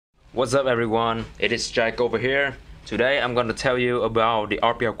What's up everyone, it is Jack over here. Today I'm going to tell you about the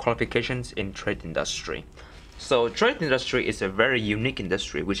RPL qualifications in trade industry. So trade industry is a very unique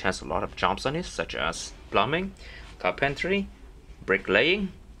industry which has a lot of jobs on it, such as plumbing, carpentry,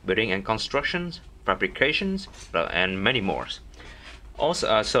 bricklaying, building and constructions, fabrications, and many more.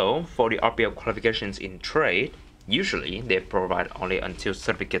 Also, so for the RPL qualifications in trade, usually they provide only until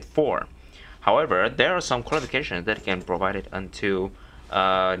certificate 4. However, there are some qualifications that can provide it until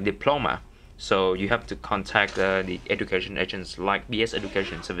diploma. So you have to contact the education agents like BS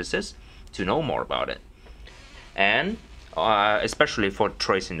Education Services to know more about it. And especially for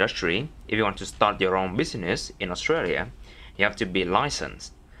trade industry, if you want to start your own business in Australia, you have to be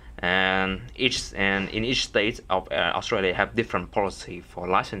licensed. And in each state of Australia have different policy for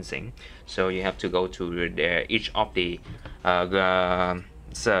licensing. So you have to go to each of the government's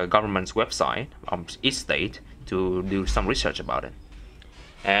website of each state to do some research about it.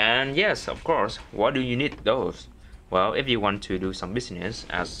 And yes, of course, why do you need those? Well, if you want to do some business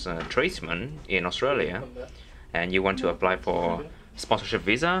as a tradesman in Australia and you want to apply for sponsorship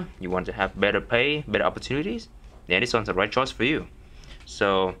visa, you want to have better pay, better opportunities, then this one's the right choice for you.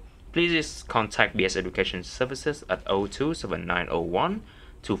 So please contact BS Education Services at 027901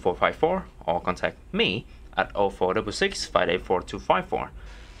 2454 or contact me at 0466 584 254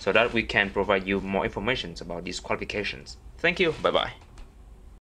 so that we can provide you more information about these qualifications. Thank you, bye bye.